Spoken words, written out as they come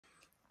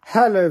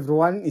Hello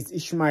everyone, it's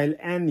Ishmael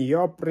and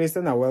your praise,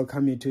 and I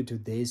welcome you to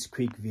today's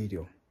quick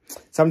video.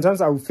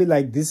 Sometimes I will feel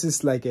like this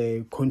is like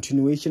a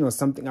continuation or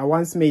something. I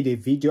once made a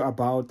video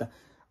about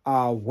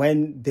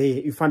when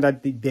you find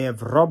that they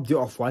have robbed you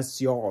of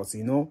what's yours,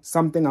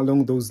 something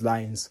along those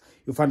lines.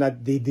 You find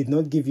that they did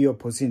not give you a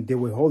position, they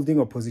were holding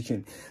a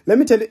position. Let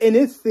me tell you,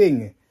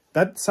 anything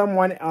that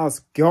someone else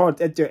got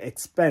at your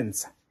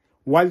expense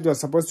while it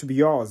was supposed to be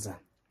yours,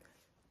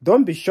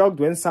 don't be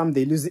shocked when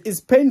they lose it. It's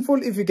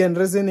painful if you can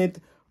reason it,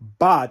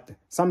 but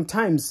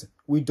sometimes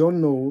we don't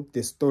know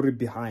the story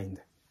behind.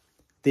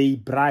 They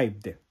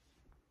bribed.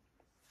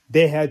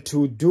 They had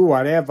to do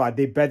whatever,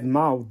 they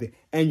bad-mouthed,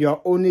 and you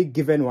are only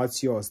given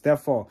what's yours.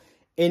 Therefore,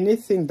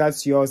 anything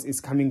that's yours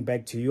is coming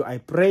back to you. I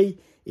pray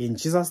in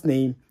Jesus'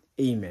 name,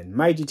 amen.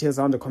 My details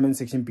are in the comment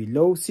section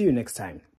below. See you next time.